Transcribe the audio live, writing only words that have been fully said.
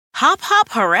Hop, hop,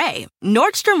 hooray!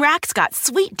 Nordstrom Rack's got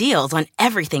sweet deals on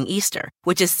everything Easter,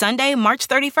 which is Sunday, March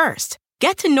 31st.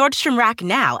 Get to Nordstrom Rack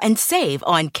now and save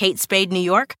on Kate Spade New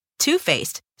York, Too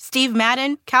Faced, Steve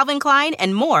Madden, Calvin Klein,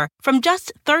 and more from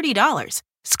just $30.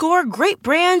 Score great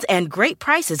brands and great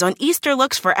prices on Easter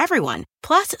looks for everyone,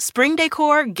 plus spring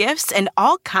decor, gifts, and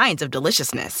all kinds of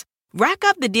deliciousness. Rack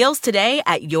up the deals today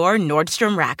at your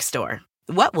Nordstrom Rack store.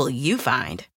 What will you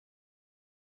find?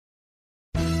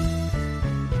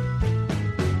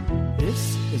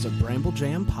 This is a Bramble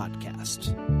Jam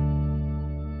podcast.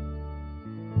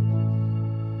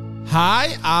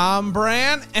 Hi, I'm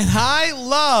Bran, and I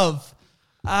love,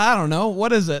 I don't know,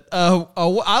 what is it? I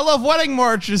love wedding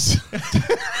marches.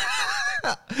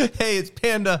 Hey, it's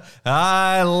Panda.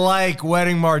 I like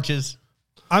wedding marches.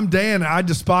 I'm Dan. I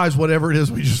despise whatever it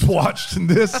is we just watched, and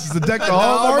this is the Deck the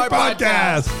Hallmark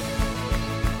podcast.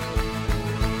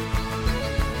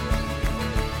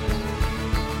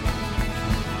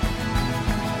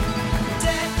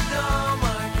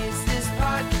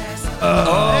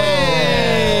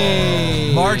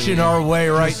 Hey. Marching our way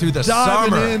right through the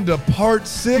Diving summer. into part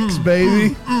 6,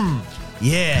 baby.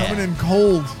 Yeah. Coming in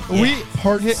cold. We-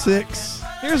 Part 6.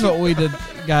 Here's what we did,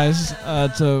 guys,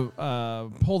 to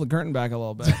pull the curtain back a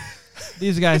little bit.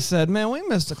 These guys said, man, we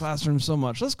missed the classroom so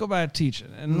much. Let's go back to teaching.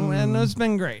 And it's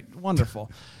been great.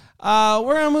 Wonderful. We're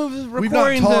going to move We've not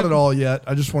recording taught it all yet.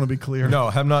 I just want to be clear. No,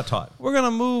 have not taught. We're going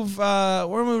to move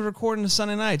recording to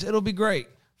Sunday nights. It'll be great.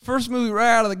 First movie right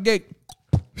out of the gate.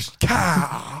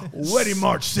 Wedding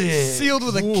March 6. Sealed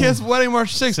with a kiss, Wedding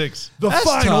March 6. The That's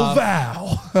final tough.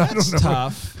 vow. That's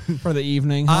tough for the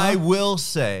evening. Huh? I will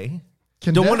say,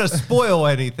 Can don't that- want to spoil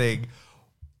anything,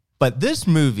 but this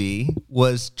movie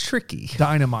was tricky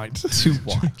Dynamite. to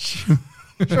watch.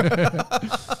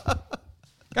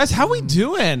 Guys, how we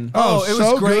doing? Oh, it was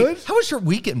so great. good. How was your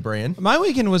weekend, Brand? My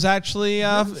weekend was actually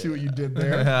See what you did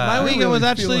there. my weekend really was feeling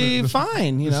actually it this-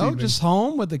 fine. You this know, evening. just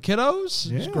home with the kiddos.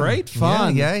 It was Yeah. great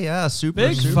fun. Yeah, super,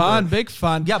 Big super. fun, big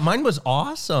fun. Yeah, mine was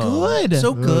awesome. Good.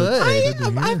 So good.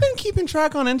 I've been keeping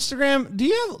track on Instagram. Do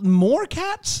you have more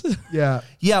cats? Yeah.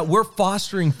 Yeah, we're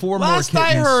fostering 4 more Last kittens.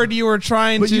 I heard, you were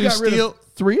trying But you to got rid steal. of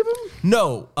 3 of them?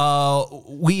 No,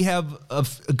 we have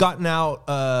gotten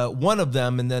out one of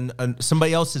them, and then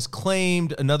somebody else has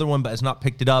claimed another one, but has not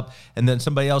picked it up. And then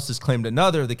somebody else has claimed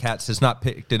another of the cats has not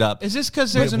picked it up. Is this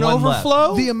because We there's have an one left.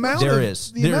 overflow? The amount There of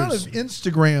is. the There amount is. of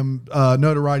Instagram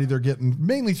notoriety they're getting,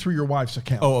 mainly through your wife's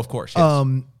account. Oh, of course. Yes.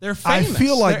 They're I famous.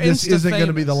 feel like They're this Insta isn't going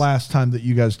to be the famous. last time that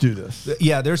you guys do this.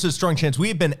 Yeah, there's a strong chance. We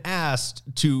have been asked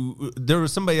to. There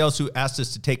was somebody else who asked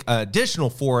us to take an additional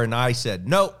 4, and I said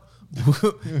no.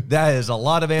 That is a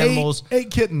lot of animals.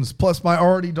 8 kittens plus my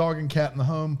already dog and cat in the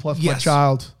home plus my Yes.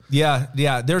 child. Yeah.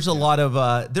 There's a lot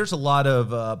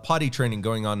of potty training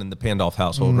going on in the Pandolf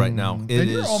household right now. It And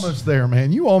you're is. almost there,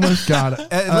 man. You almost got it.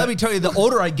 Let me tell you, the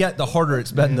older I get, the harder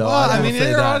it's been, though. Well, I will mean, say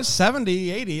they're that. on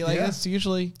 70, 80. Like, Yeah. that's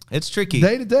usually. It's tricky.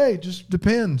 Day to day, just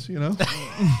depends, you know.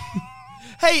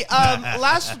 Hey,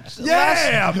 last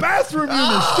bathroom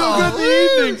humor still good in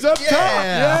the evenings up top.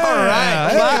 Yeah, all right.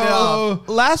 Hey-o.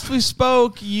 Last we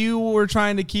spoke, you were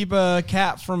trying to keep a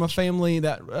cat from a family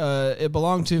that it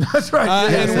belonged to. That's right.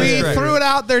 Yes, and that's we right. threw it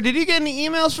out there. Did you get any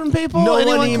emails from people? No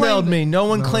Anyone one emailed claimed it? me. No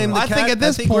one claimed the I cat. think at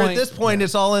this we're point- at this point,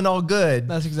 it's all in all good.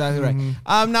 That's exactly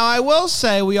right. Now, I will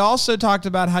say, we also talked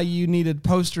about how you needed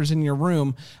posters in your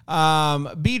room.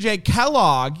 BJ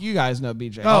Kellogg, you guys know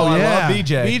BJ. Oh, I yeah. love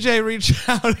BJ. BJ reached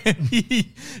out and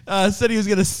he said he was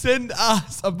going to send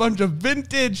us a bunch of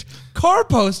vintage car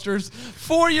posters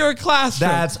for your classroom.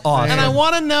 That's awesome. And I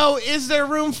want to know, is there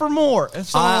room for more? If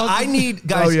someone wants I to- need,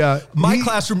 guys, Oh, yeah. my He-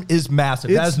 classroom is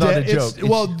massive. That's not a joke.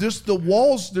 Well, just the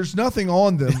walls, there's nothing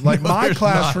on them. Like my there's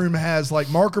classroom has like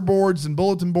marker boards and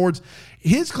bulletin boards.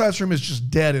 His classroom is just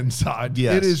dead inside.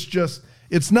 Yes. It is just,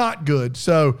 it's not good.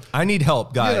 So, I need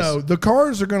help, guys. you know, the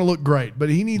cars are going to look great, but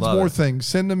he needs Love more it. things.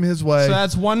 Send them his way. So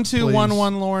that's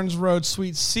 1211 Lawrence Road,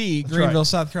 Suite C, Greenville, right.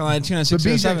 South Carolina, the BJ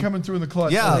 29607. coming through in the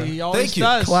clutch. Yeah. He always Thank you.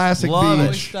 does. Classic Love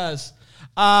beach. it. Always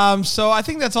does. So I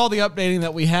think that's all the updating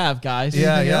that we have, guys.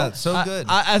 Yeah, Anything yeah, else? it's so good.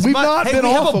 As We've much- not Hey, been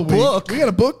we have off a a week. book. We got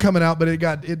a book coming out, but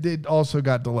it also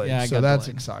got delayed. Yeah, it so got that's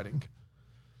delayed. exciting.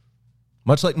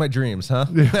 Much like my dreams,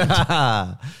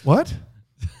 huh? What?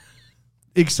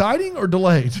 Exciting or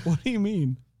delayed? What do you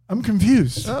mean? I'm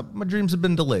confused. My dreams have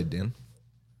been delayed, Dan.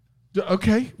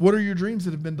 Okay, what are your dreams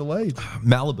that have been delayed?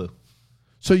 Malibu.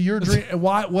 So your dream,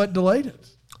 why? What delayed it?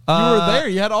 You were there.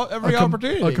 You had every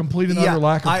opportunity. A complete and utter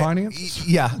lack of finances.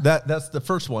 That's the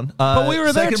first one. But we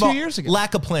were there second of 2 all, years ago.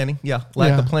 Lack of planning.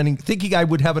 Lack of planning. Thinking I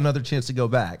would have another chance to go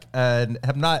back and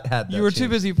have not had that You were chance. too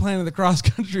busy planning the cross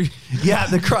country. Yeah,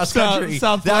 the cross country.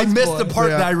 South I Flats missed the boy. part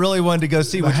that I really wanted to go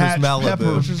see, which was Hatch Malibu.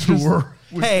 Pepper tour.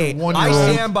 with Hey, the I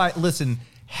 1-year-old. stand by. Listen,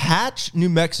 Hatch, New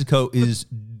Mexico is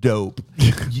dope.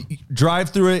 You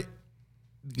drive through it.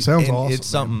 Sounds and awesome. It's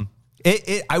something.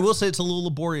 I will say it's a little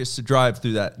laborious to drive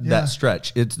through that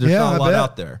stretch. There's Yeah, not a I lot bet.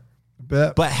 out there.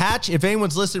 Bet. But Hatch, if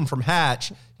anyone's listening from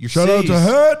Hatch, your Shout out to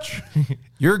Hatch.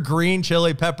 your green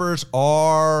chili peppers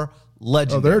are Oh,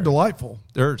 legendary. they're delightful.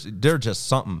 They're just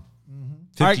something.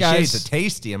 50 All right, guys. Shades of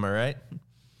Tasty, am I right?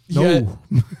 No.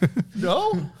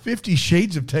 No. 50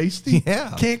 Shades of Tasty?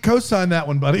 Yeah. Can't co-sign that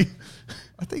one, buddy.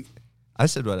 I think I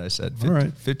said what I said. 50, All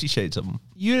right. 50 Shades of them.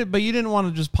 But you didn't want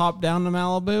to just pop down to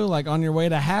Malibu, like on your way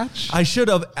to Hatch? I should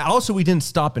have. Also, we didn't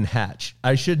stop in Hatch.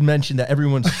 I should mention that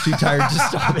everyone's too tired to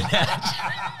stop in Hatch.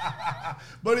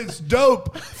 But it's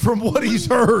dope from what he's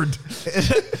heard.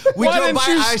 We Why drove didn't by,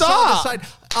 you I stop? saw the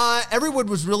sign. Everyone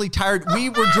was really tired. We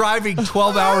were driving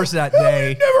 12 hours that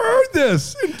day. Never heard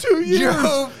this in 2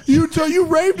 years. You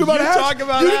raved about You Hatch. talk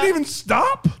about you that? didn't even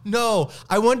stop. No,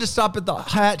 I wanted to stop at the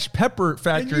Hatch Pepper And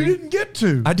Factory. you didn't get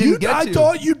to. I didn't get I to.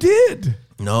 thought you did.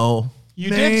 No. You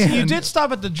Man. did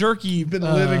stop at the jerky. You've been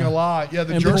living a lot. Yeah,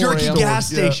 the and jerky, Jerky Emporium. gas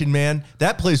station, man.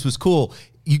 That place was cool.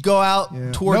 You go out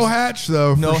towards No Hatch,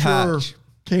 though. No for sure. Hatch.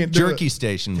 Can't do Jerky it.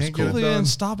 station was Can't get cool. it You done. didn't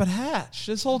stop at Hatch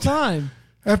this whole time.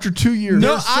 After 2 years.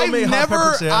 No, There's so many hot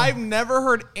peppers there. I've never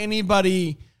heard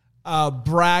anybody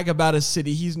brag about a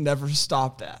city he's never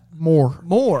stopped at.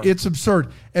 More. It's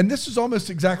absurd. And this is almost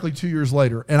exactly 2 years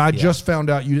later. And I just found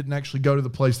out you didn't actually go to the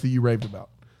place that you raved about.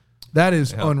 That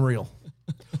is unreal.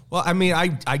 Well, I mean, I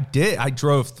did. I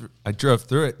drove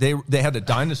through it. They had a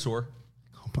dinosaur,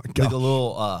 Oh my like God. a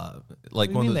little like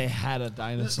What do one you of mean those, they had a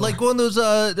dinosaur? like one of those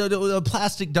the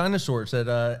plastic dinosaurs that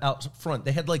out front.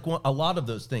 They had like a lot of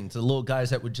those things. The little guys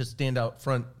that would just stand out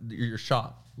front your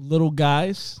shop. little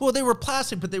guys. Well, they were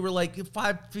plastic, but they were like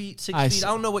 5 feet, 6 I feet. see. I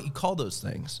don't know what you call those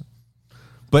things.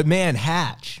 But man,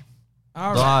 Hatch,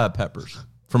 All a right. lot of peppers.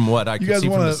 From what I You could guys see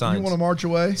from the want signs. to march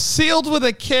away? Sealed with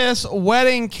a kiss,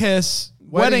 wedding kiss,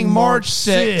 wedding March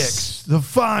 6th. The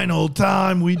final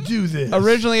time we do this.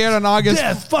 Originally aired on August.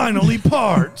 Death finally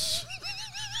parts.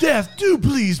 Death, do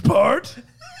please part.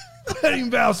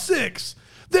 Wedding vow 6.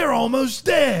 They're almost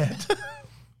dead.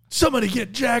 Somebody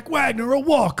get Jack Wagner a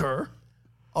walker.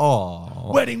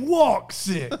 Oh, Wedding walk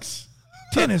 6.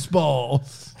 Tennis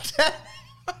balls.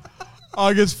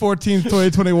 August 14th,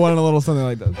 2021, a little something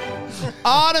like that.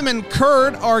 Autumn and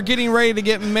Kurt are getting ready to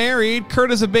get married.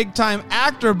 Kurt is a big-time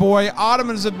actor boy. Autumn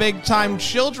is a big-time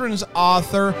children's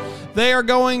author. They are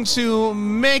going to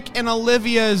Mick and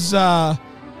Olivia's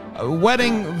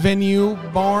wedding venue,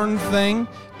 barn thing,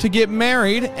 to get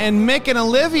married. And Mick and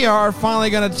Olivia are finally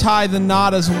going to tie the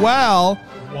knot as well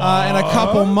in a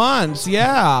couple months.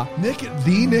 Yeah. Nick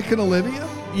and Olivia?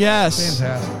 Yes.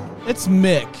 Fantastic. It's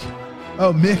Mick.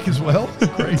 Oh, Mick as well?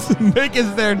 Great. Mick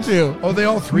is there, too. Oh, they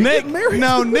all three Nick, get married?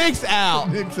 no, Nick's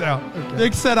out. Nick's out. Okay.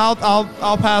 Nick said,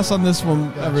 "I'll pass on this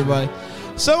one, everybody."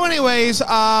 So, anyways,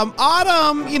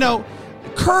 Autumn,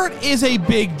 Kurt is a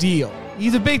big deal.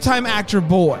 He's a big time actor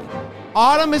boy.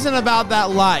 Autumn isn't about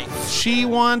that life. She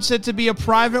wants it to be a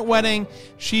private wedding.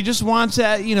 She just wants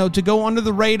it, to go under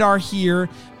the radar here.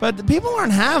 But the people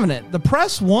aren't having it. The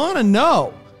press want to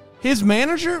know. His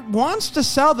manager wants to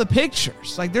sell the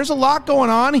pictures. Like, there's a lot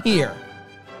going on here.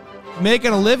 Mick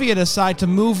and Olivia decide to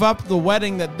move up the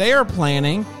wedding that they're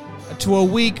planning to a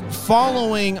week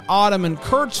following Autumn and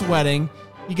Kurt's wedding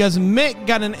because Mick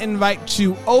got an invite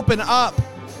to open up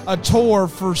a tour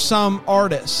for some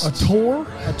artists. A tour?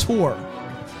 A tour.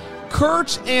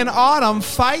 Kurt and Autumn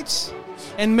fight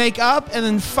and make up, and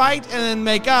then fight and then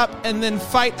make up, and then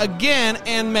fight again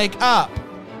and make up.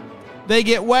 They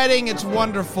get wedding. It's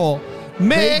wonderful.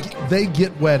 Mick, They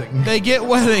get wedding. they get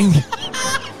wedding.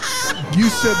 You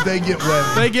said they get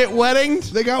wedding. They get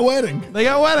weddinged. They got wedding. They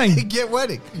got wedding. get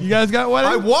wedding. You guys got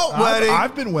wedding? I want wedding.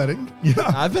 I've been wedding. Yeah.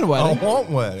 I've been I wedding. want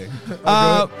wedding.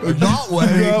 Uh, Got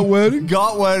wedding. Got wedding?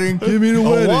 Got wedding. Give me the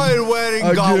wedding. I wanted wedding.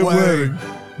 I got get wedding.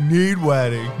 Need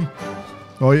wedding.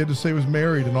 All you had to say was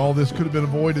married, and all this could have been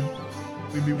avoided.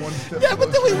 We'd be one step. Yeah,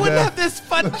 but then we closer to wouldn't have death. this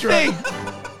fun That's thing.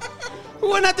 right. We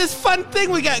wouldn't have this fun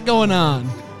thing we got going on.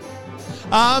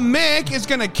 Mick is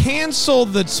going to cancel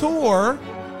the tour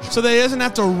so that he doesn't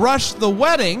have to rush the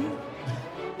wedding.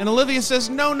 And Olivia says,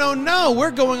 no,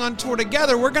 we're going on tour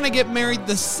together. We're going to get married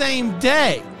the same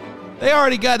day. They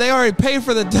already paid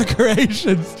for the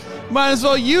decorations. Might as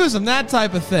well use them, that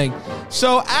type of thing.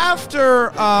 So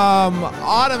after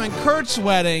Autumn and Kurt's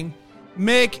wedding,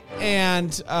 Mick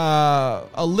and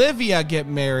Olivia get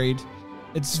married.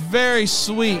 It's very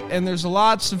sweet, and there's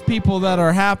lots of people that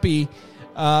are happy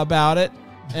about it.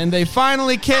 And they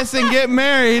finally kiss and get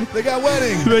married. They got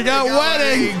wedding. They got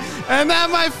wedding. And that,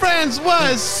 my friends,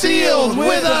 was Sealed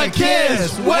with a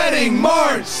Kiss. Wedding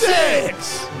March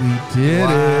 6th. We did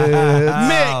it.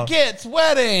 Mick gets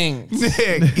wedding.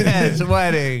 Nick gets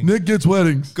wedding. Nick gets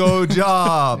weddings. Go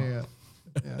job. Yeah.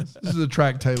 This is a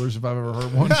track Taylor's if I've ever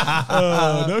heard one.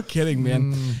 No kidding,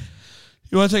 man.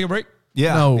 You want to take a break?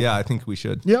 Yeah, No. yeah, I think we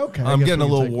should. Yeah, okay. I I'm guess getting we a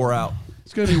can little take wore out.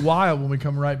 It's going to be wild when we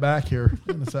come right back here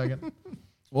in a second.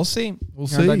 We'll see. We'll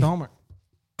Here on see. Back to Hallmark.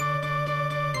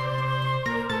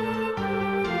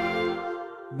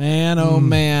 Man, oh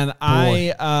man,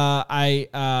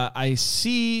 I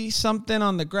see something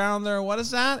on the ground there. What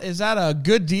is that? Is that a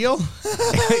good deal?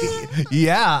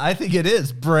 Yeah, I think it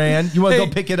is, Brand. You want to Hey,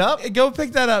 go pick it up? Go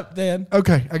pick that up, Dan.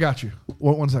 Okay, I got you.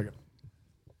 One second.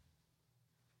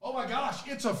 Oh my gosh,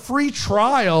 it's a free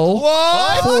trial.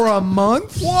 What? For a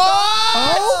month? What?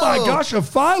 Oh my gosh, a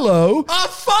Philo. A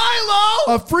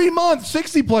Philo? A free month,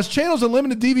 60 plus channels,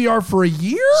 unlimited DVR for a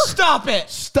year? Stop it.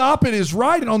 Stop it is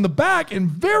right. And on the back in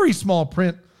very small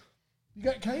print.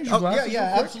 Can I use your glasses? real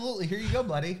quick? absolutely. Here you go,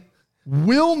 buddy.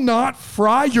 Will not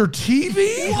fry your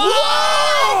TV?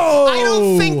 Whoa! I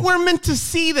don't think we're meant to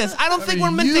see this. I don't think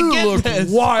we're meant to You get look this.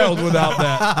 wild without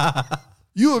that.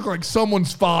 You look like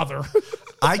someone's father.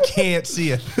 I can't see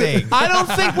a thing. I don't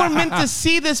think we're meant to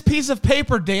see this piece of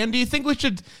paper, Dan. Do you think we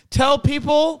should tell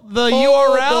people the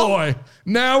URL? Oh boy.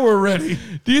 Now we're ready.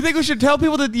 Do you think we should tell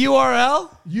people the URL?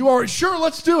 You are sure,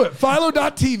 let's do it.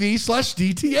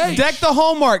 Philo.tv/DTH. Deck the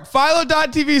Hallmark.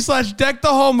 Philo.tv/Deck the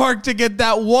Hallmark to get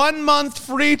that 1 month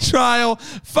free trial.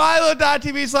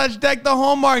 Philo.tv/Deck the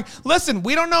Hallmark. Listen,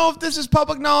 we don't know if this is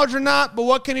public knowledge or not, but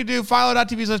what can you do?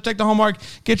 Philo.tv/Deck the Hallmark.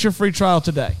 Get your free trial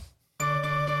today.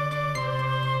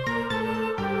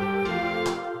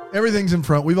 Everything's in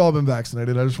front. We've all been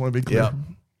vaccinated. I just want to be clear. Yep.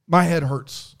 My head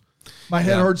hurts. My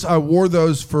head hurts. I wore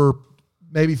those for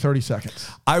maybe 30 seconds.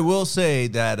 I will say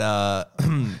that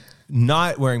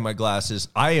not wearing my glasses,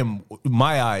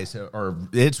 my eyes are,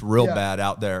 it's real bad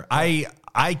out there.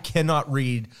 I cannot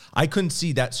read. I couldn't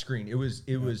see that screen. It was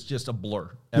just a blur.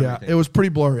 Everything. Yeah, it was pretty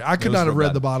blurry. I could not have real read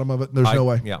bad. the bottom of it. There's no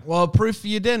way. Yeah. Well, proof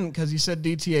you didn't because you said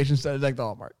DTH instead of Deck the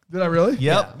Hallmark. Did I really?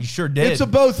 Yep, you sure did. It's a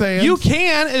both and. You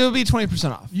can. It'll be 20%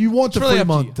 off. You want the It's really free up to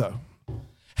month, you. though.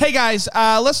 Hey, guys,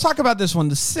 let's talk about this one.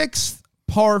 The 6th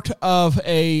part of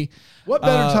a... What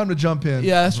better time to jump in?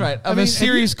 Yeah, that's right. Of a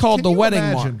series can called The you Wedding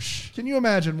imagine- March. Can you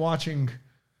imagine watching,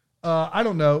 I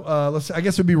don't know, let's say, I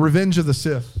guess it would be Revenge of the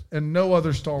Sith and no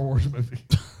other Star Wars movie.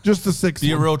 Just the 6th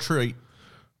Be a one. real treat.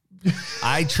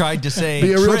 I tried to say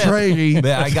Be a real trip, treat.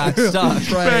 but I got stuck.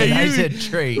 Man, I you- said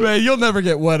treat. Man, you'll never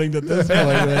get weddinged at this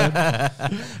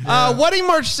point, man. Wedding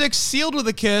March 6th, Sealed with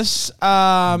a Kiss,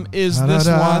 is this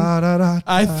one.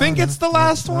 I think it's the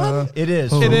last one. It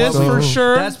is. It is for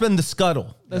sure. That's been the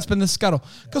scuttle. That's been the scuttle.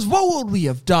 Because what would we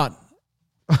have done?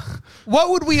 What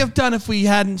would we have done if we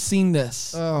hadn't seen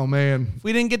this? Oh, man. If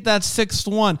we didn't get that 6th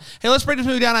one. Hey, let's break this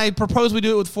movie down. I propose we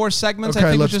do it with 4 segments. Okay, I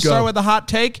think we let's should go. start with a hot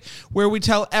take where we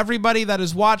tell everybody that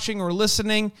is watching or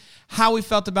listening how we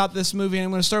felt about this movie. And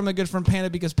I'm going to start with my good friend Panda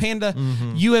because Panda,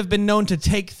 you have been known to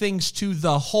take things to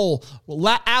the hole.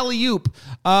 Alley-oop,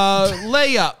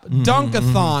 layup,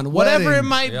 dunkathon, whatever it Weddings.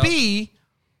 might be.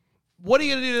 What are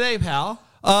you going to do today, pal?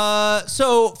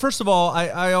 So first of all,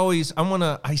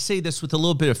 I say this with a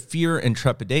little bit of fear and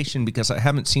trepidation because I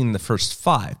haven't seen the first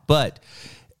 5, but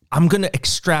I'm going to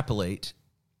extrapolate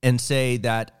and say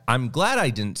that I'm glad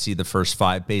I didn't see the first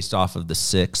 5 based off of the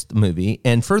 6th movie.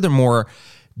 And furthermore,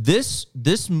 this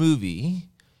movie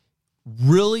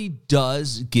really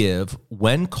does give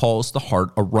When Calls the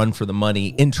Heart a run for the money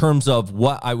in terms of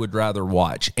what I would rather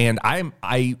watch. And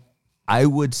I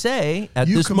would say at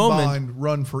You this moment, combined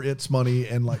Run for Its money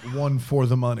and like 1 for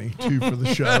the money, 2 for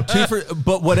the show.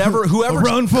 but whoever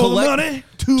Run for the money,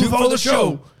 2 for the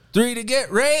show. 3 to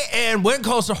get ready, and When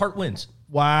Calls the Heart wins.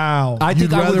 Wow. I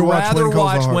think You'd I would rather When Calls the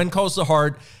watch Heart. When Calls the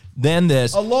Heart than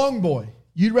this. A long boy.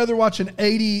 You'd rather watch an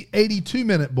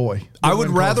 82-minute boy. than I would When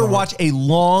Calls rather the Heart. watch a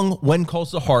long When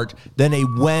Calls the Heart than a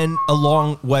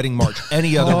long Wedding March.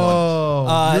 Any other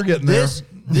one. You're getting there.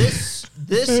 This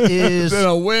is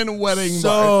A win wedding March.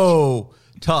 so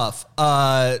tough.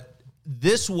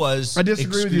 This was I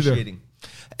disagree with you there. excruciating.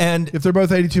 And If they're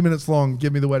both 82 minutes long,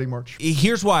 give me the Wedding March.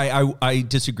 here's why I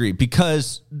disagree,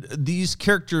 because these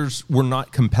characters were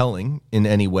not compelling in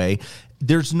any way.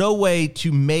 There's no way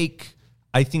to make,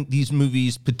 I think, these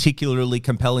movies particularly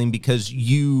compelling because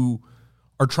you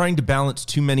are trying to balance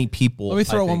too many people. Let me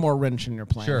throw I one think. more wrench in your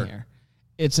plan Sure. here.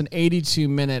 It's an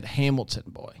 82-minute Hamilton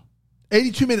boy.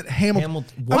 82-minute Hamilton.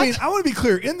 Hamilton- I what? mean, I want to be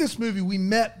clear. In this movie, we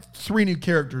met 3 new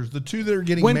characters. The 2 that are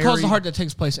getting When married. Calls the Heart that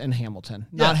takes place in Hamilton,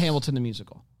 not Yes. Hamilton the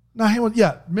musical. No, Hamilton.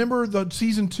 Yeah, remember the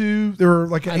season 2? There were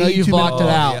like an I know you've 82-minute. blocked it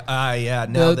out. Yeah.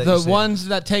 Now that you The say it. ones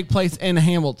that take place in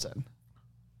Hamilton.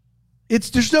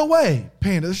 There's no way,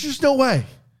 Panda. There's just no way.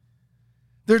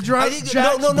 They're driving.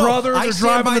 Jack's brother. I They're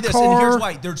stand driving by the this, car. and here's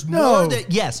why. There's more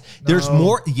that there's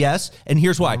more. Yes, and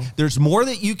here's why. There's more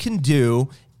that you can do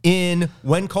in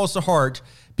When Calls the Heart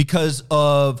because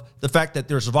of the fact that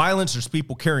there's violence, there's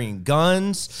people carrying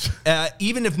guns.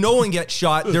 Even if no one gets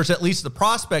shot, there's at least the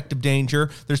prospect of danger.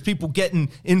 There's people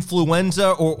getting influenza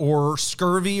or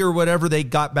scurvy or whatever they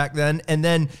got back then. And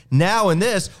then now in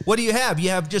this, what do you have? You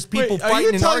have just people Wait, are fighting you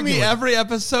and telling arguing. me every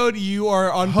episode you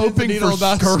are on Hoping pins and needle for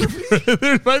about scurvy?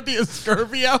 there might be a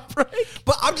scurvy outbreak?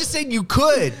 But I'm just saying you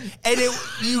could, and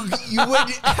you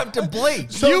wouldn't have to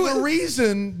blink. So the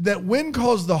reason that When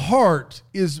Calls the Heart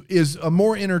is a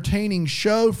more entertaining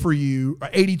show for you,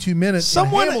 82 minutes in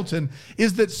Hamilton,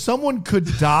 is that someone could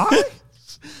die?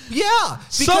 Yeah,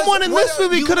 because Someone in this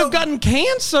movie you could have don't- gotten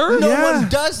cancer. No Yeah. one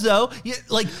does though.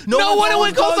 No one in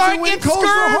When Calls the Heart When gets Calls the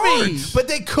scurvy. Heart. But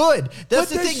they could. That's But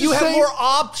the that's thing. the You have same- more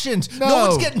options. No No.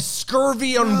 one's getting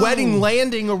scurvy on Wedding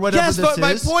Landing or whatever Yes, this but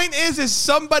my is. point is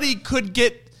somebody could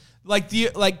get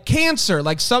like cancer,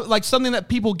 like something that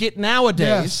people get nowadays,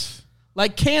 Yes.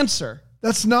 like cancer.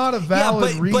 That's not a Yeah,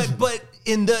 valid reason. but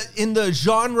in the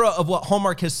genre of what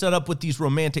Hallmark has set up with these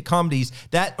romantic comedies,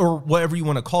 that or whatever you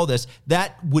want to call this,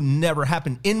 that would never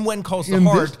happen. In When Calls the In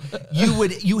Heart,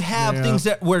 this- you have Yeah. things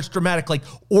that where it's dramatic, like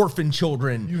orphan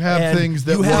children. You have and things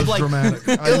that you have was dramatic.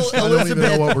 I don't even Elizabeth,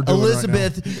 know what we're doing right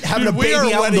Elizabeth having Dude, a we baby are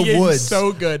out in wedding the in woods.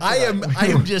 so good I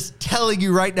am just telling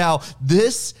you right now,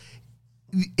 this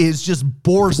is just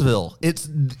Boresville.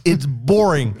 It's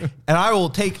boring, and I will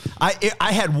take. I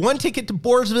had one ticket to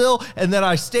Boresville, and then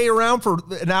I stay around for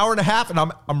an hour and a half, and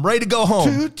I'm ready to go home.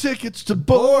 2 tickets to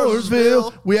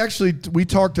Boresville. We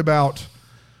talked about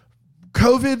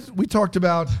COVID. We talked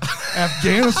about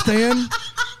Afghanistan.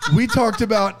 We talked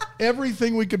about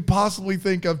everything we could possibly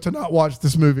think of to not watch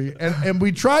this movie. And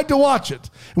we tried to watch it.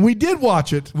 And we did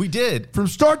watch it. We did. From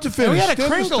start to finish. we had a stem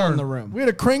to Kringle in stern. the room. We had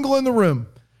a Kringle in the room.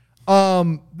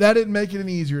 That didn't make it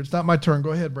any easier. It's not my turn.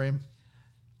 Go ahead, Bram.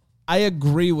 I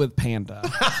agree with Panda.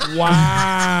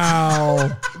 Wow.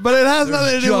 But it has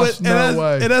nothing to do with just no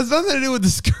way. it has nothing to do with the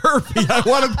scurvy. I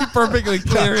want to be perfectly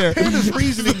clear here. Panda's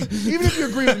reasoning, even if you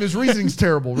agree with him, his reasoning's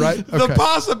terrible, right? The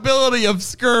possibility of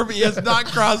scurvy has not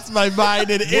crossed my mind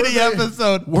in any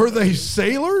episode. Were they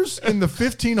sailors in the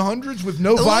 1500s with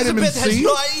no vitamin Elizabeth has C?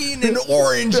 not eaten an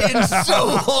orange in so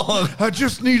long. I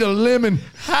just need a lemon.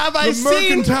 Have I The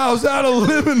seen mercantile's out of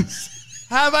lemons.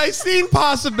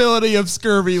 possibility of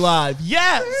scurvy live?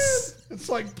 Yes. It's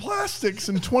like plastics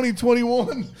in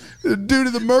 2021. Due to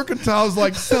the mercantile's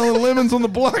like selling lemons on the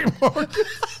black market.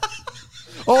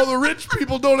 All the rich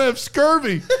people don't have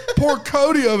scurvy. Poor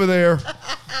Cody over there.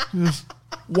 Just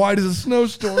white as a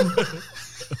snowstorm.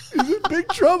 He's in big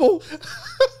trouble.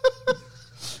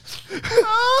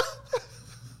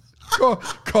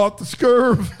 Caught the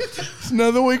scurv. There's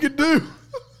nothing we could do.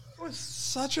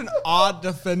 Such an odd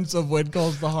defense of When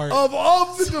Calls the Heart. Of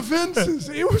all the defenses,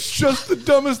 it was just the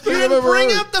dumbest thing You I've didn't ever bring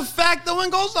heard. up the fact that When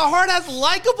Calls the Heart has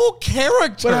likable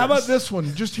characters. But how about this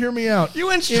one? Just hear me out. You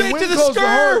went In straight When to the Calls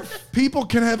Heart, scurv. people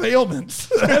can have ailments.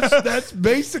 That's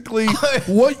basically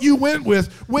what you went with.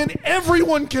 When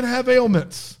everyone can have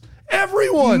ailments.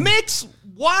 Everyone. Mick's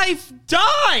wife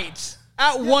died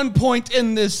at one point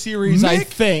in this series, I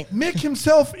think. Mick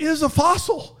himself is a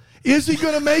fossil. Is he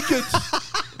going to make it?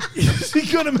 Is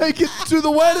he going to make it to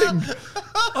the wedding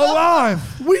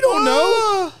alive? We don't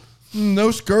know.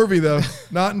 No scurvy though.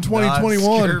 Not in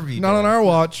 2021. scurvy, Not on our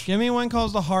watch. Give me When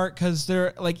Calls the Heart, because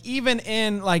they're like, even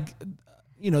in like,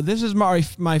 this is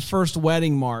my first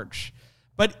wedding march.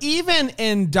 But even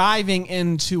in diving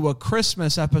into a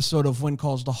Christmas episode of When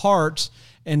Calls the Heart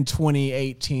in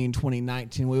 2018,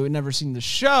 2019, we would never seen the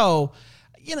show.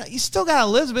 You still got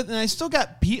Elizabeth, and I still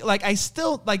got Pete. Like, I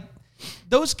still like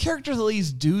those characters at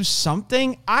least do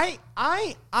something.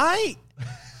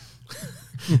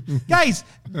 Guys,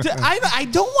 I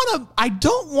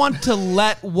don't want to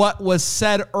let what was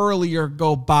said earlier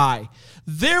go by.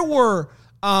 There were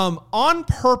on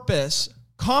purpose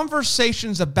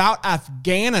conversations about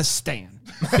Afghanistan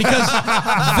because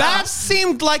that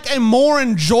seemed like a more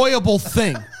enjoyable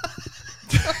thing.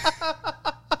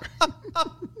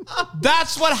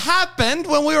 That's what happened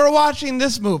when we were watching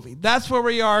this movie. That's where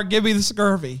we are. Give me the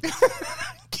scurvy.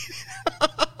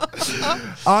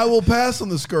 I will pass on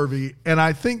the scurvy, and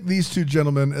I think these two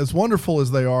gentlemen, as wonderful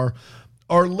as they are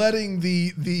letting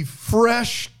the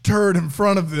fresh turd in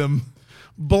front of them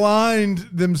blind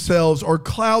themselves or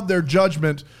cloud their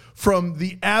judgment from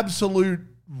the absolute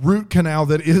root canal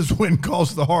that is When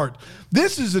Calls the Heart.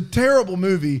 This is a terrible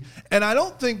movie, and I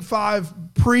don't think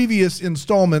 5 previous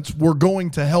installments were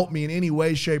going to help me in any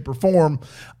way, shape, or form.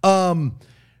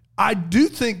 I do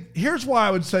think, here's why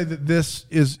I would say that this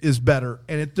is better,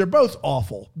 and they're both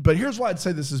awful, but here's why I'd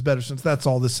say this is better, since that's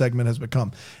all this segment has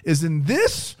become, is in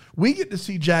this, we get to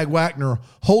see Jag Wagner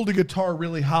hold a guitar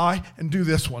really high and do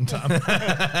this one time.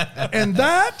 and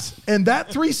that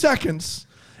 3 seconds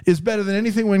is better than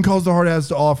anything When Calls the Heart has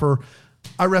to offer.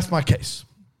 I rest my case.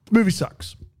 The movie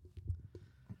sucks.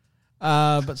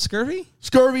 But scurvy?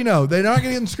 Scurvy, no. They're not going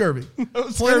to get in scurvy.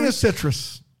 Plenty of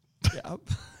citrus. Yeah.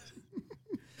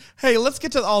 Hey, let's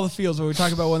get to all the feels where we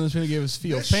talk about when this movie gave us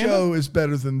feels. This show is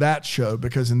better than that show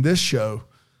because in this show,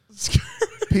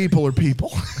 people are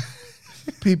people.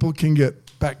 People can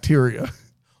get bacteria.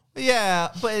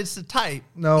 Yeah, but it's the type.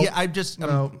 No. Yeah, it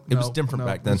was different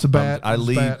back then. It's a bad.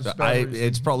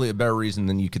 It's probably a better reason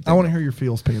than you could think. I want to hear your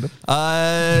feels, Panda.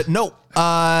 No.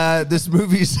 This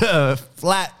movie's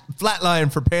flat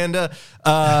line for Panda.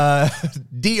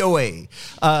 DOA.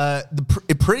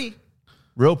 Pretty.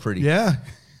 Real pretty. Yeah.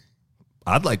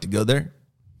 I'd like to go there.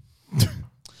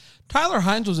 Tyler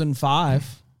Hines was in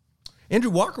 5.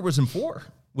 Andrew Walker was in 4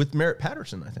 with Merritt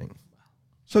Patterson, I think.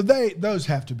 So those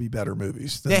have to be better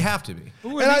movies. They have to be.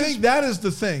 And I think that is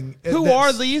the thing. Who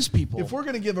are these people? If we're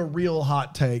going to give a real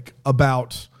hot take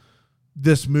about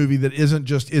this movie that isn't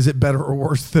just, is it better or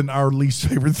worse than our least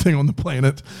favorite thing on the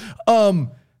planet,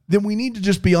 then we need to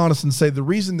just be honest and say the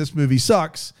reason this movie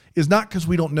sucks is not because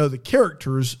we don't know the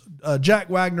characters. Jack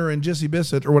Wagner and Jessie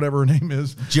Bissett, or whatever her name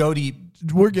is. Jodie.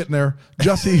 We're getting there.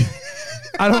 Jussie.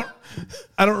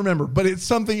 I don't remember, but it's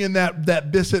something in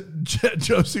that Bissett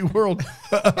Josie world.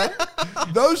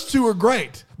 Those two are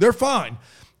great. They're fine.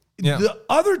 Yeah. The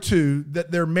other two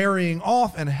that they're marrying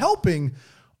off and helping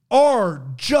are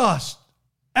just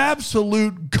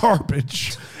absolute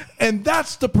garbage. And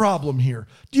that's the problem here.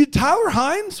 Tyler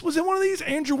Hines was in one of these?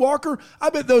 Andrew Walker? I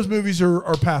bet those movies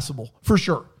are passable for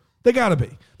sure. They got to be.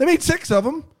 They made 6 of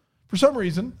them. For some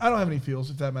reason, I don't have any feels,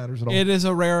 if that matters at all. It is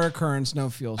a rare occurrence, no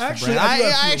feels. Actually,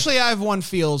 I have one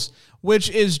feels, which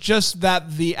is just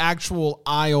that the actual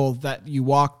aisle that you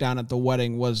walked down at the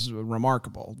wedding was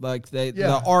remarkable. Like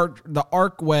the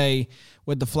archway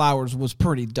with the flowers was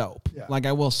pretty dope. Yeah. Like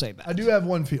I will say that. I do have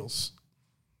one feels.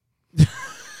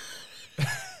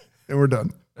 And we're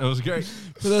done. That was great.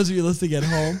 For those of you listening at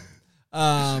home,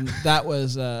 that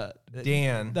was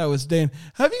Dan. That was Dan.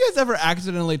 Have you guys ever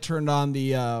accidentally turned on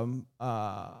the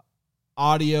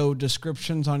audio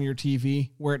descriptions on your TV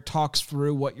where it talks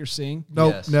through what you're seeing?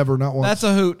 Nope, yes. Never, not once. That's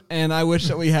a hoot, and I wish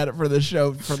that we had it for the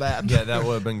show for that. Yeah, that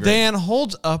would have been great. Dan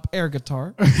holds up air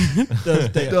guitar.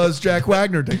 Does Jack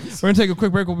Wagner dance. We're going to take a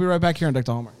quick break. We'll be right back here on Deck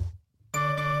to Hallmark.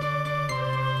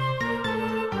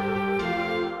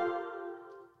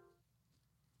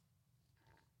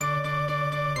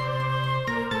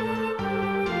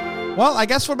 Well, I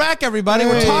guess we're back, everybody.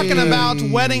 We're talking about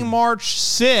Wedding March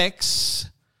 6.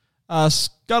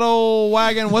 Scuttle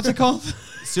Wagon, what's it called?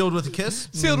 Sealed with a Kiss?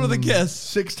 Sealed with a Kiss.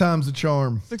 6 times the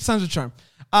charm. 6 times the charm.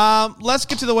 Let's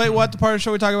get to the Wait What, the part of the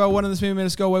show we talk about what in this movie made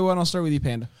us go, wait what, and I'll start with you,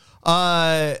 Panda.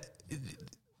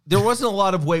 There wasn't a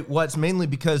lot of wait what's, mainly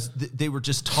because they were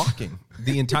just talking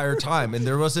the entire time, and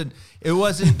it wasn't.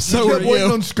 So we're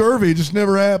waiting on scurvy. It just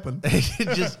never happened.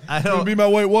 I don't be my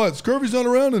wait what. Scurvy's not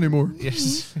around anymore.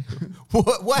 Yes.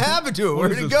 What happened to it? Where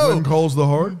did it go? When calls the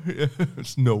heart.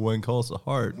 It's no one calls the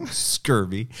heart.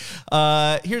 Scurvy.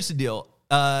 Here's the deal.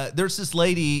 There's this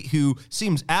lady who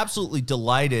seems absolutely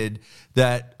delighted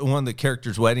that one of the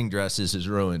characters' wedding dresses is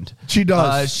ruined. She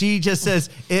does. She just says,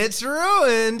 "It's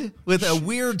ruined," with a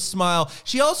weird smile.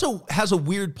 She also has a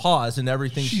weird pause in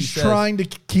everything she says. She's trying to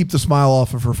keep the smile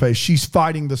off of her face. She's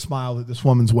fighting the smile that this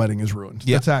woman's wedding is ruined.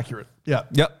 Yep. That's accurate. Yeah.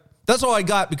 Yep. That's all I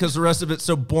got because the rest of it's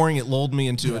so boring it lulled me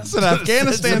into it. So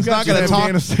Afghanistan's not going to talk.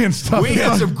 Afghanistan stuff. We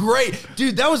had some great...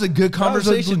 Dude, that was a good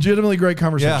conversation. That was a legitimately great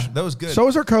conversation. Yeah, that was good. So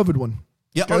was our COVID one.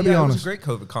 Yeah, gotta be honest. It was a great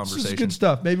COVID conversation. This is good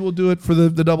stuff. Maybe we'll do it for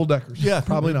the double deckers. Yeah,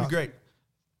 probably not. Great.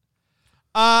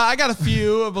 I got a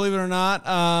few, believe it or not.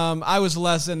 I was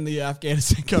less in the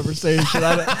Afghanistan conversation.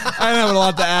 I didn't have a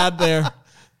lot to add there.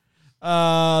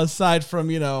 Aside from,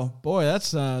 boy, that's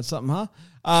something, huh?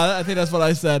 I think that's what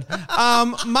I said.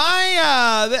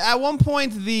 At one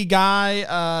point, the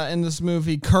guy in this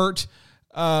movie, Kurt,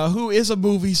 who is a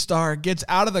movie star, gets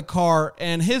out of the car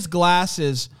and his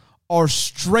glasses are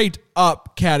straight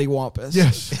up cattywampus.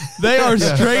 Yes. They are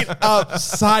straight up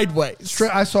sideways.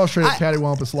 I saw Straight Up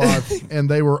Cattywampus live, and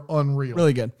they were unreal.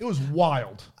 Really good. It was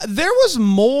wild. There was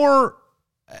more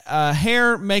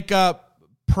hair, makeup,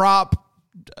 prop,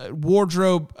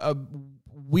 wardrobe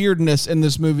weirdness in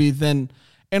this movie than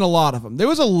in a lot of them. There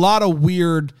was a lot of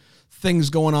weird things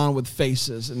going on with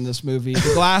faces in this movie.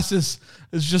 The glasses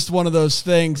is just one of those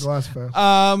things. Glass fest.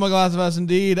 My glass of us,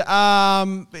 indeed.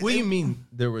 What do you mean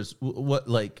there was what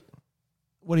like?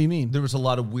 What do you mean? There was a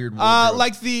lot of weird. Wardrobe.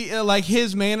 Like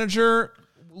his manager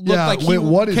looked Yeah, like he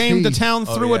what is came he? to town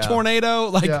through a yeah. tornado.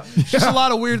 Like Yeah. just a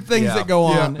lot of weird things Yeah. that go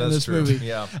Yeah, on in that's this true. movie.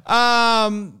 Yeah.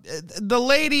 The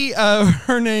lady,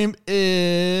 her name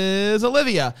is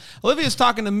Olivia. Olivia's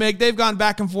talking to Mick. They've gone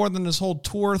back and forth on this whole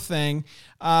tour thing.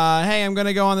 Hey, I'm going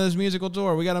to go on this musical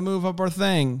tour. We got to move up our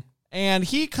thing. And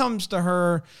he comes to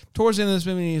her towards the end of this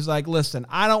movie and he's like, listen,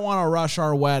 I don't want to rush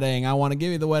our wedding. I want to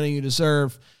give you the wedding you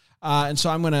deserve. And so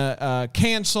I'm going to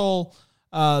cancel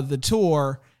the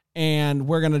tour and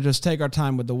we're going to just take our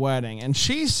time with the wedding. And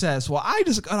she says, well, I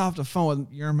just got off the phone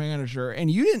with your manager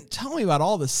and you didn't tell me about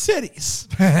all the cities.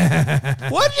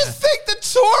 What did you think the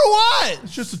tour was?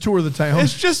 It's just a tour of the town.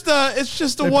 It's just a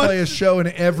they one. play a show in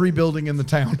every building in the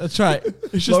town. That's right.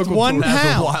 It's just Local one tour. That's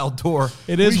a town. wild tour.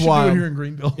 It We is should wild. do it here in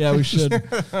Greenville. Yeah, we should.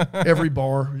 Every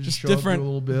bar. We just show different- up, do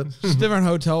a little bit. Just different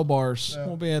hotel bars.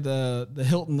 We'll be at the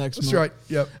Hilton next That's month. right.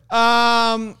 Yep.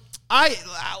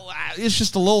 It's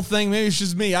just a little thing. Maybe it's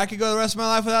just me. I could go the rest of my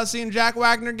life without seeing Jack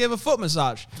Wagner give a foot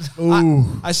massage. Ooh.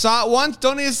 I saw it once.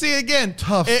 Don't need to see it again.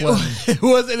 Tough It, sledding. it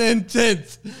was an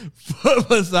intense foot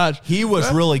massage. He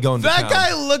was really going to That town.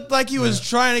 guy looked like he was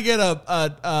trying to get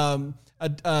a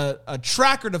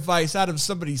tracker device out of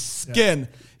somebody's skin.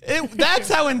 That's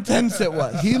how intense it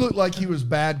was. He looked like he was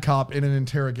bad cop in an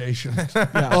interrogation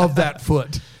of that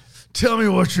foot. Tell me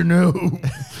what you knew.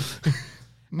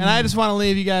 And I just want to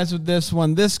leave you guys with this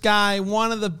one. This guy,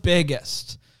 one of the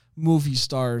biggest movie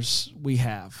stars we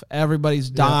have. Everybody's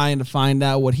dying to find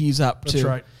out what he's up to. That's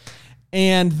right.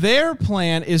 And their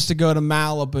plan is to go to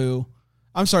Malibu.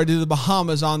 I'm sorry, to the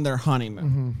Bahamas on their honeymoon.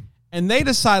 Mm-hmm. And they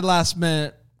decide last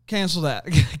minute, cancel that.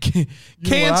 know what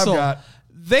Cancel. I've got?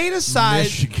 They decide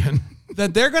Michigan.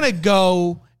 that they're going to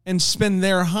go and spend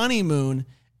their honeymoon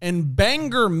in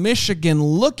Bangor, Michigan,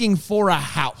 looking for a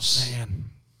house.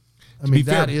 I mean, Be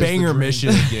fair, that is the Banger, dream.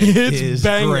 Michigan is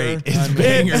Banger. great. It's I mean,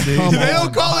 Banger, dude. come They on.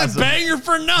 don't call it Banger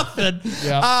for nothing.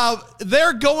 Yeah.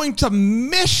 They're going to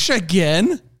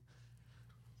Michigan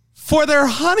for their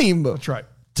honeymoon. That's right.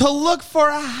 To look for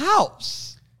a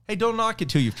house. Hey, don't knock it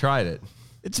till you've tried it.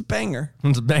 It's a banger.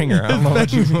 It's a banger. I don't know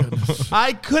what you.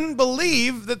 I couldn't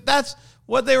believe that that's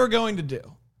what they were going to do.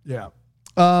 Yeah.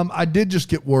 I did just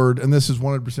get word, and this is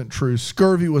 100% true.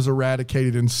 Scurvy was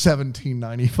eradicated in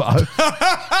 1795.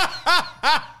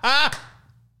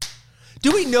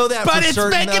 Do we know that? But for it's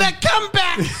certain, making though? a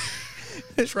comeback.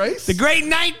 Trace? The great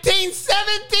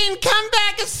 1917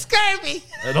 comeback of scurvy.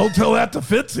 Don't tell that to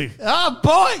Fitzy. Oh,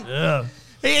 boy. Yeah.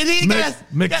 He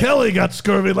McKelly got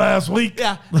scurvy last week.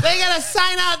 Yeah, they got a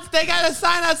sign out. They got a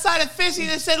sign outside of Fishy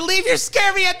that said, "Leave your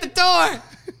scurvy at the door."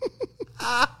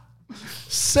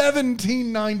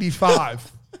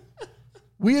 1795.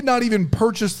 We had not even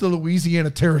purchased the Louisiana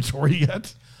Territory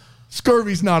yet.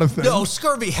 Scurvy's not a thing. No,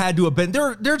 scurvy had to have been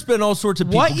there. There's been all sorts of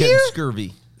people What getting year? scurvy.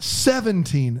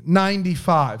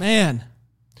 1795. Man,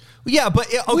 Yeah, but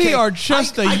okay, We are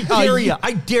just I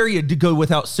dare you to go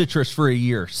without citrus for a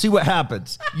year. See what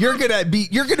happens. You're gonna be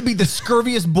the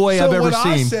scurviest boy So I've ever what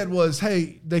I seen. said was,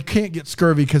 hey, they can't get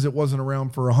scurvy because it wasn't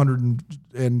around for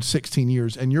 116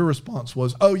 years. And your response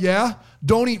was, oh, yeah?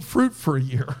 Don't eat fruit for a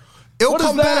year. It'll What does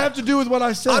come that back. have to do with what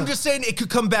I said? I'm just saying it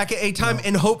could come back at any time.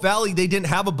 In Hope Valley, they didn't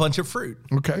have a bunch of fruit.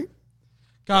 Okay.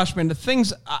 gosh, man, the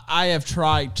things I have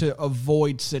tried to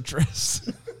avoid citrus.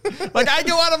 Like I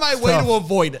go out of my way tough. to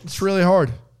avoid it. It's really hard.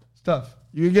 It's tough.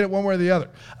 You can get it one way or the other.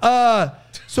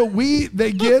 So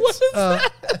they get, What is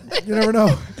that? you never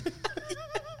know.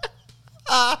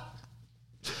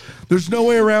 There's no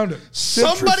way around it.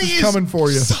 Citrus Somebody is coming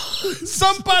for you.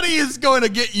 Somebody is going to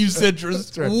get you citrus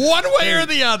That's right. one way or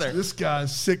the other. This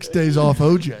guy's 6 days off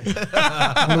OJ.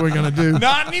 What are we going to do?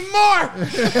 Not anymore.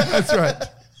 That's right.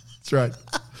 That's right.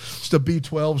 Just a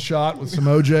B12 shot with some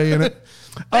OJ in it.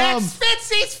 That's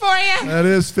Fitzy's for you. That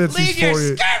is Fitzy's Leave your for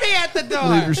you. scurvy at the door.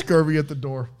 Leave your scurvy at the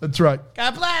door. That's right.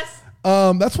 God bless.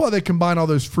 That's why they combine all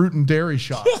those fruit and dairy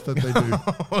shots that they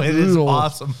do. It is Brutal.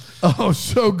 awesome. Oh,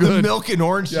 so good. The milk and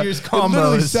orange Yeah. juice It combo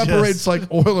literally is separates just like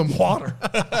oil and water.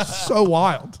 So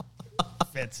wild.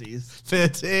 Fitzy's.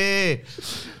 Fitzy.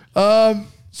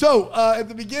 So at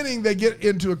the beginning, they get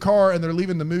into a car and they're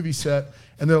leaving the movie set,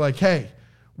 and they're like, "Hey,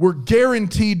 we're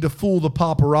guaranteed to fool the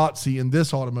paparazzi in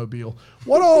this automobile.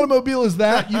 What automobile is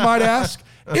that, you might ask?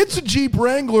 It's a Jeep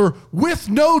Wrangler with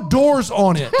no doors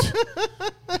on it.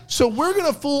 So we're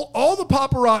going to fool all the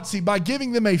paparazzi by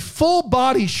giving them a full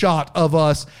body shot of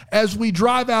us as we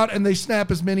drive out and they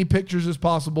snap as many pictures as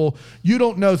possible. You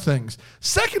don't know things.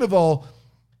 Second of all,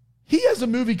 he has a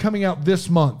movie coming out this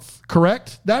month,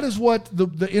 correct? That is what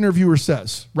the interviewer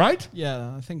says, right?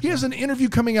 Yeah, I think He has an interview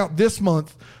coming out this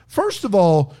month. First of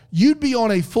all, you'd be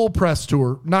on a full press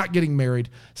tour, not getting married.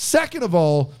 Second of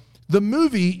all, the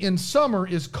movie in summer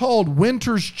is called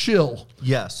Winter's Chill.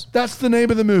 Yes. That's the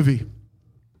name of the movie.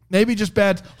 Maybe just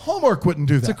bad. Hallmark wouldn't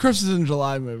do that. It's a Christmas in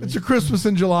July movie. It's a Christmas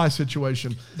in July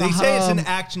situation. They say it's an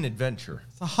action adventure.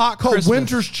 It's a hot Called Christmas.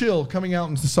 Winter's Chill, coming out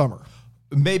in the summer.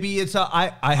 Maybe it's we'll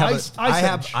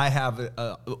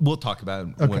talk about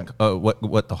it when,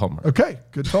 what the Hallmark. Okay,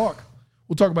 good talk.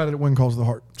 We'll talk about it when calls the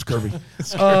heart. Scurvy.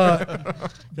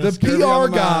 The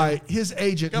PR guy, his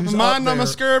agent, Got who's my mind up on my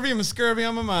there- scurvy and my scurvy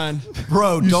on my mind.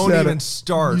 Bro, You don't said even it.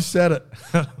 start. You said it.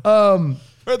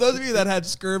 For those of you that had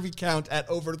scurvy count at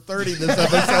over 30 this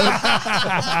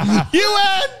episode, you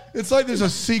win! It's like there's a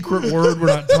secret word we're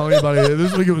not telling anybody.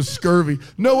 This week it was scurvy.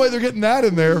 No way they're getting that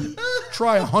in there.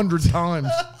 Try 100 times.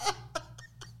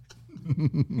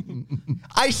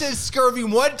 I said scurvy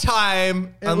one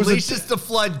time, was unleashes the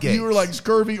floodgates. You were like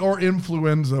scurvy or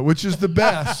influenza, which is the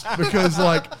best because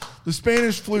like the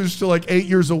Spanish flu is still like 8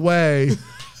 years away,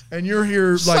 and you're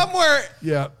here like Somewhere,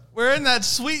 yeah. we're in that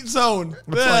sweet zone.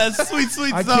 like- That sweet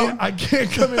zone. I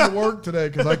can't come into work today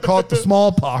because I caught the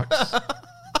smallpox.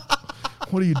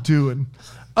 What are you doing?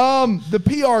 The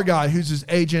PR guy who's his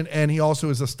agent and he also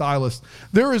is a stylist.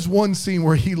 There is one scene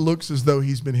where he looks as though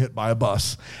he's been hit by a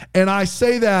bus. And I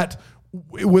say that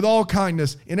with all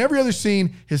kindness. In every other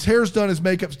scene, his hair's done, his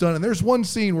makeup's done. And there's one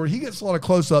scene where he gets a lot of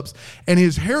close-ups and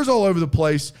his hair's all over the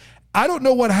place. I don't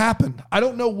know what happened. I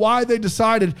don't know why they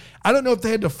decided. I don't know if they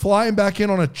had to fly him back in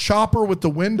on a chopper with the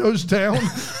windows down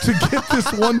to get this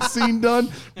one scene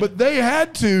done, but they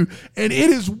had to, and it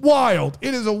is wild.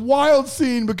 It is a wild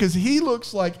scene because he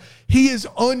looks like he is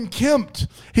unkempt.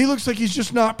 He looks like he's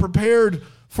just not prepared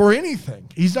for anything.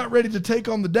 He's not ready to take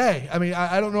on the day. I mean,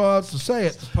 I don't know how else to say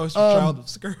it. Poster child of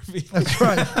scurvy. That's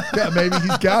right. Yeah, maybe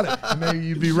he's got it. And maybe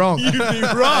you'd be wrong. You'd be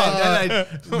wrong.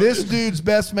 This dude's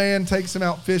best man takes him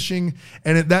out fishing,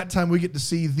 and at that time we get to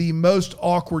see the most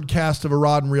awkward cast of a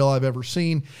rod and reel I've ever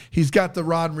seen. He's got the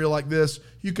rod and reel like this.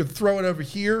 You could throw it over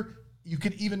here. You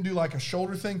could even do like a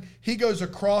shoulder thing. He goes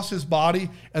across his body,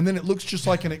 and then it looks just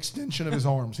like an extension of his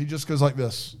arms. He just goes like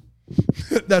this.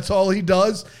 That's all he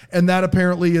does, and that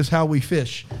apparently is how we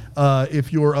fish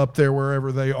if you're up there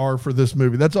wherever they are for this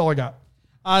movie. That's all I got.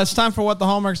 It's time for What the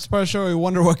Hallmark's supposed to show. We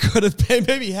wonder what could have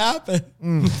maybe happened. What,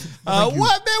 man?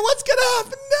 What's going to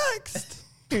happen next?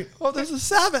 Oh, there's a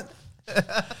seventh. Where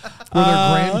their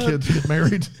grandkids get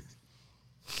married.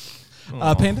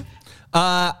 Panda?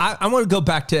 I want to go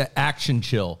back to Action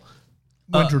Chill.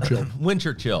 Winter Chill.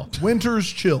 Winter Chill.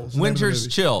 Winter's Chills. Winter's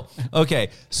Chill. Okay,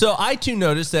 so I too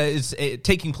noticed that it's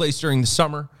taking place during the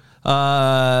summer,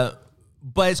 but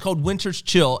it's called Winter's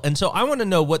Chill, and so I want to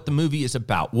know what the movie is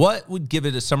about. What would give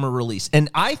it a summer release? And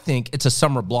I think it's a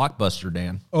summer blockbuster,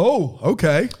 Dan. Oh,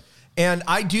 okay. And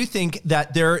I do think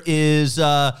that there is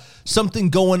something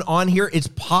going on here. It's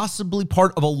possibly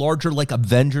part of a larger, like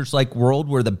Avengers-like world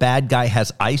where the bad guy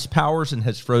has ice powers and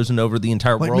has frozen over the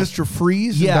entire Like world. Mr.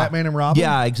 Freeze and Batman and Robin?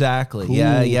 Yeah, exactly. Cool.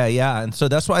 Yeah. And so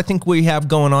that's what I think we have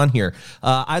going on here.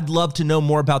 I'd love to know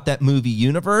more about that movie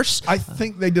universe. I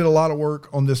think they did a lot of work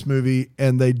on this movie,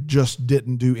 and they just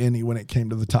didn't do any when it came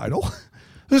to the title.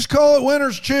 Just call it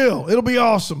Winter's Chill. It'll be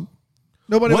awesome.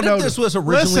 Nobody What would if notice. this was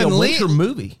originally a winter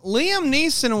movie? Liam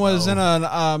Neeson was in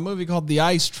a movie called The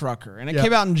Ice Trucker, and it Yeah.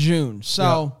 came out in June.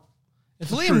 So if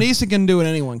Liam Neeson can do it,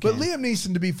 anyone can. But Liam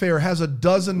Neeson, to be fair, has a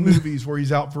dozen movies where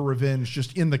he's out for revenge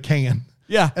just in the can.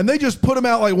 Yeah. And they just put him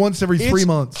out like once every 3 It's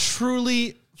months.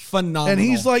 truly phenomenal. And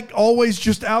he's like always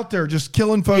just out there, just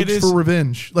killing folks It is- for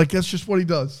revenge. Like that's just what he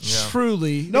does.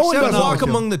 truly. No one Except does Walk like him.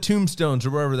 Among the Tombstones or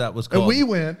wherever that was called. And we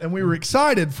went and we were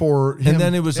excited for him.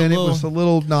 then it was a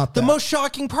little- not the that. most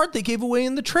shocking part they gave away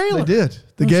in the trailer. They did.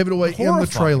 They gave it away in the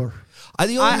horrifying. trailer.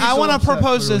 I want to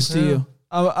propose this to you.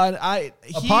 A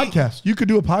podcast. You could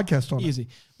do a podcast on it. Easy.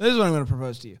 This is what I'm going to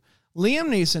propose to you. Liam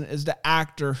Neeson is the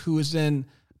actor who is in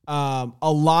a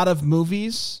lot of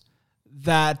movies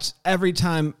that every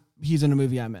time he's in a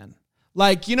movie I'm in.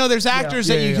 Like, you know, there's actors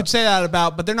that you could say that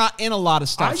about, but they're not in a lot of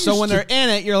stuff. So when they're in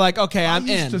it, you're like, okay, I'm I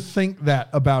used in. to think that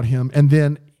about him, and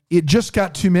then it just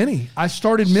got too many. I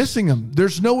started missing him.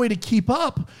 There's no way to keep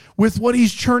up with what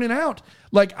he's churning out.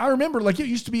 Like, I remember, like, it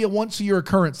used to be a once-a-year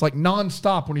occurrence, like,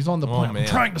 nonstop when he's on the plane. man. I'm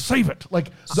trying to save it. Like,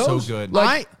 So those, good.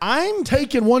 Like, I'm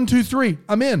taking 1, 2, 3.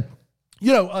 I'm in.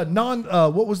 You know,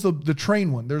 what was the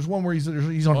train one? There's one where he's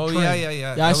on Oh, a train.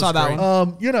 yeah. I saw was that great.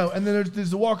 one. You know, and then there's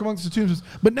the Walk Amongst the Tombstones.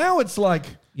 But now it's like,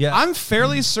 Yeah. I'm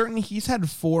fairly certain he's had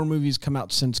 4 movies come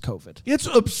out since COVID. it's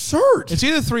absurd. It's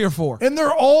either 3 or 4. And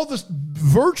they're all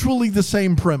virtually the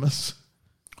same premise.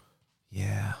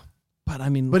 Yeah. But I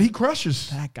mean, But he crushes.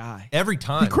 that guy. Every He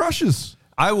time. crushes.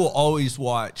 I will always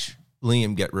watch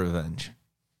Liam get revenge.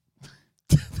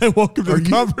 Welcome to the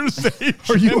conversation.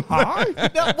 Are you high?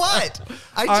 No, what?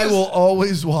 I will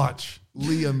always watch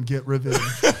Liam get revenge.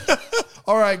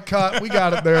 All right, cut. We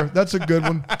got it there. That's a good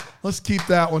one. Let's keep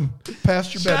that one.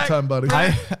 Past your bedtime, buddy.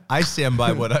 I stand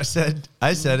by what I said.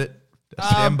 I said it. I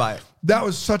stand by it. That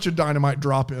was such a dynamite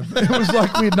drop in. It was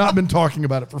like we had not been talking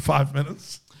about it for 5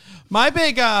 minutes. My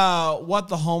big what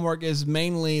the homework is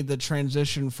mainly the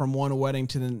transition from one wedding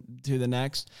to the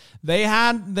next. They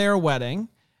had their wedding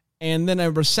and then a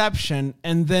reception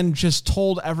and then just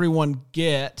told everyone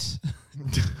get.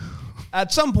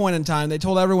 At some point in time, they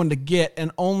told everyone to get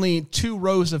and only 2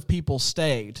 rows of people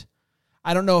stayed.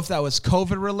 I don't know if that was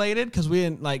COVID related because we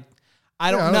didn't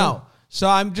I don't know. So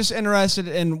I'm just interested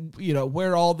in,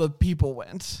 where all the people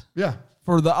went. Yeah.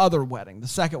 For the other wedding, the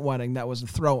second wedding that was a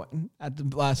throw-in at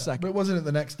the last second. But wasn't it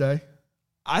the next day?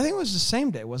 I think it was the same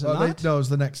day, was it not? No, it was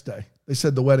the next day. They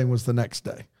said the wedding was the next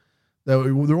day.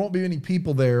 There won't be any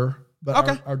people there, but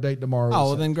Okay. our date tomorrow. Oh, is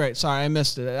well, then great. Sorry, I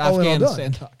missed it. all in, all done.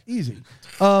 Afghanistan talk. Easy.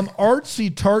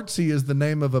 Artsy Tartsy is the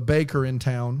name of a baker in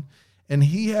town, and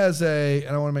he has and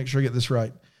I want to make sure I get this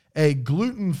right, a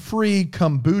gluten-free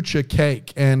kombucha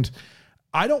cake. And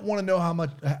I don't want to know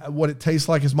what it tastes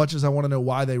like as much as I want to know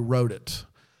why they wrote it.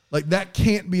 Like, that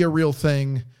can't be a real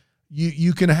thing.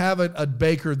 You can have a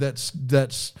baker that's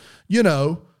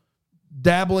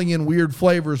dabbling in weird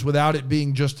flavors without it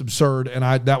being just absurd. And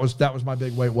that was my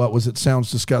big wait. What was it?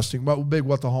 Sounds disgusting. What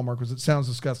the hallmark was? It sounds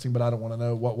disgusting, but I don't want to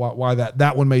know why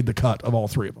that one made the cut of all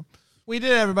 3 of them. We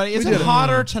did, everybody. Is We it did it.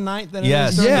 hotter tonight than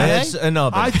Yes. it is during the day? It's an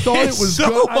oven. I thought it was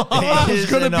so I thought it was It is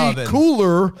going an to be oven.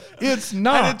 cooler. It's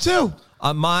not. I did too.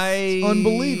 My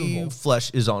Unbelievable. flesh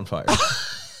is on fire.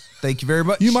 Thank you very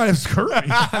much. You might have scurvy.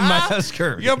 I might have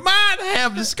scurvy. You might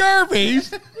have the scurvy.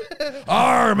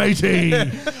 matey.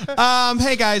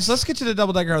 Hey guys, let's get to the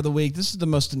double decker of the week. This is the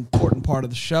most important part of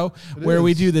the show where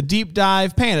we do the deep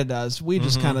dive. Panda does. We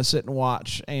just kind of sit and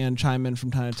watch and chime in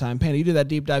from time to time. Panda, you do that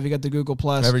deep dive. You got the Google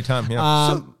Plus Every time, yeah.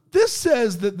 So this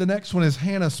says that the next one is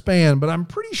Hannah Span, but I'm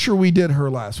pretty sure we did her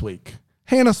last week.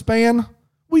 Hannah Span,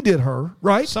 we did her,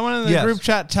 right? Someone in the Yes. group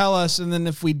chat tell us, and then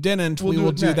if we didn't, we do will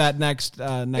it do next. that next.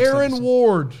 Next Aaron episode.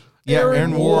 Ward. Yeah,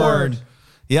 Aaron Ward.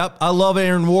 Yep, I love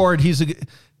Aaron Ward. He's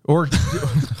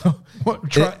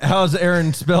how's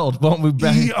Aaron spelled? Won't we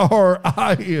back?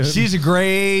 ERIN. She's a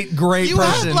great You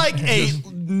person. had like a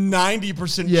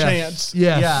 90% chance.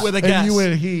 Yes. With a And guess. you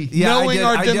went he. Yeah, I knowing did.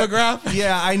 our I did. demographic.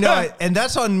 Yeah, I know it. And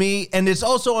that's on me. And it's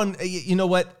also on, you know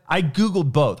what? I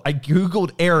Googled both. I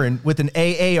Googled Aaron with an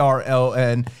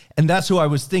AARLN, and that's who I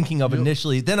was thinking of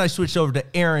initially. Then I switched over to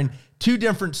Aaron. 2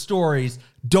 different stories.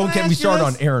 Don't Can I get me ask you started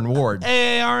this? on Aaron Ward.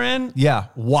 AARN. Yeah,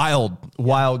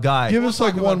 wild guy. Give us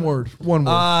like one word. One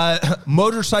word.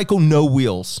 Motorcycle, no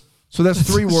wheels. So that's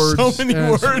 3 words. So many and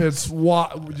words.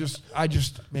 It's I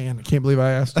can't believe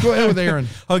I asked. Go ahead with Aaron.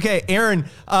 Okay, Aaron,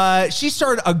 she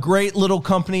started a great little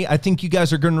company. I think you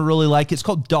guys are going to really like it. It's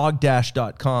called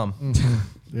dogdash.com.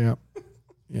 Yeah.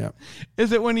 Yeah.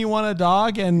 Is it when you want a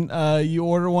dog and you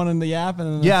order one in the app?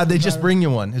 And Yeah, they just bring you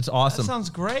one. It's That awesome. sounds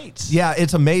great. Yeah,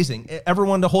 it's amazing. Ever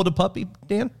wanted to hold a puppy,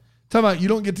 Dan? Talking about you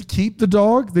don't get to keep the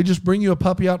dog. They just bring you a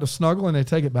puppy out to snuggle and they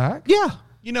take it back. Yeah.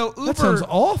 You know, That sounds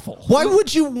Uber. awful. Why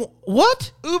would you?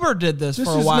 What? Uber did this This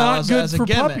for a is while not as, good as a for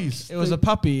gimmick. puppies. It was a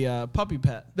puppy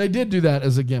pet. They did do that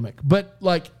as a gimmick, but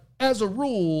like as a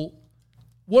rule,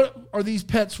 what are these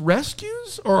pets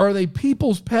rescues or are they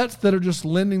people's pets that are just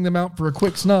lending them out for a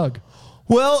quick snug?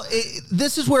 Well,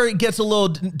 this is where it gets a little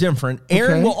different.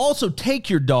 Aaron Okay. will also take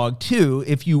your dog too,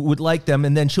 if you would like them,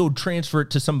 and then she'll transfer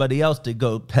it to somebody else to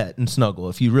go pet and snuggle.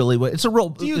 If you really would, it's a real.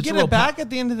 Do you it's get a real it back at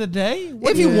the end of the day?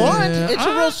 If you want, it's a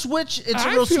I- real switch. It's a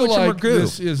I real feel switch and like magoo.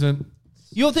 this isn't.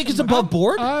 You don't think it's above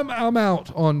board? I'm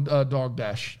out on Dog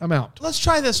Dash. I'm out. Let's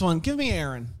try this one. Give me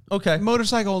Aaron. Okay.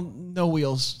 Motorcycle, no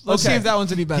wheels. Let's Okay. see if that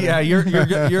one's any better. Yeah, you're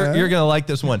gonna like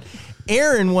this one.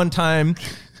 Aaron one time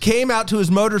came out to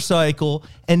his motorcycle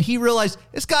and he realized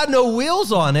it's got no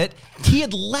wheels on it. He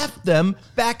had left them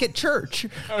back at church.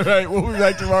 All right, we'll be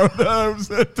back tomorrow.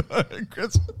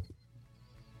 Christmas.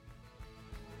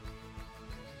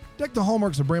 Deck the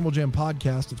Hallmarks, a Bramble Jam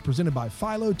podcast. It's presented by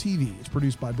Philo TV. It's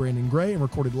produced by Brandon Gray and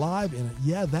recorded live in,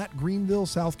 Greenville,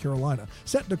 South Carolina.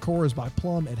 Set decor is by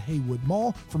Plum at Haywood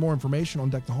Mall. For more information on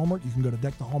Deck the Hallmark, you can go to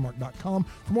deckthehallmark.com.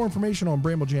 For more information on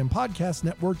Bramble Jam Podcast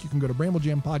Network, you can go to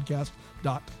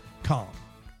bramblejampodcast.com.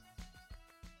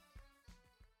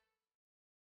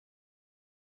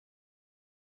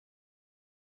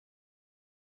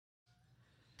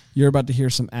 You're about to hear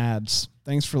some ads.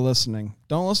 Thanks for listening.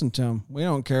 Don't listen to them. We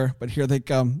don't care, but here they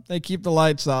come. They keep the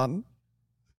lights on.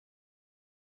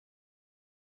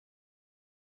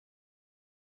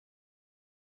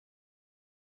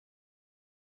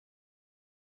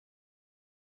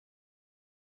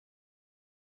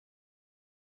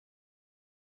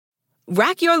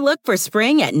 Rack your look for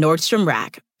spring at Nordstrom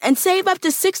Rack and save up to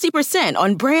 60%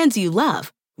 on brands you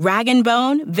love. Rag &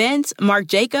 Bone, Vince, Marc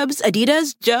Jacobs,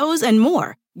 Adidas, Joe's, and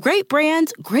more. Great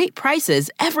brands, great prices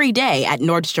every day at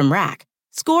Nordstrom Rack.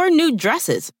 Score new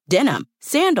dresses, denim,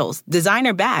 sandals,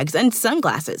 designer bags, and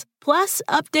sunglasses, plus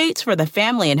updates for the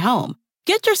family and home.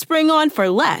 Get your spring on for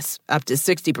less, up to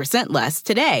 60% less,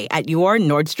 today at your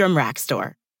Nordstrom Rack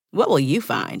store. What will you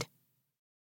find?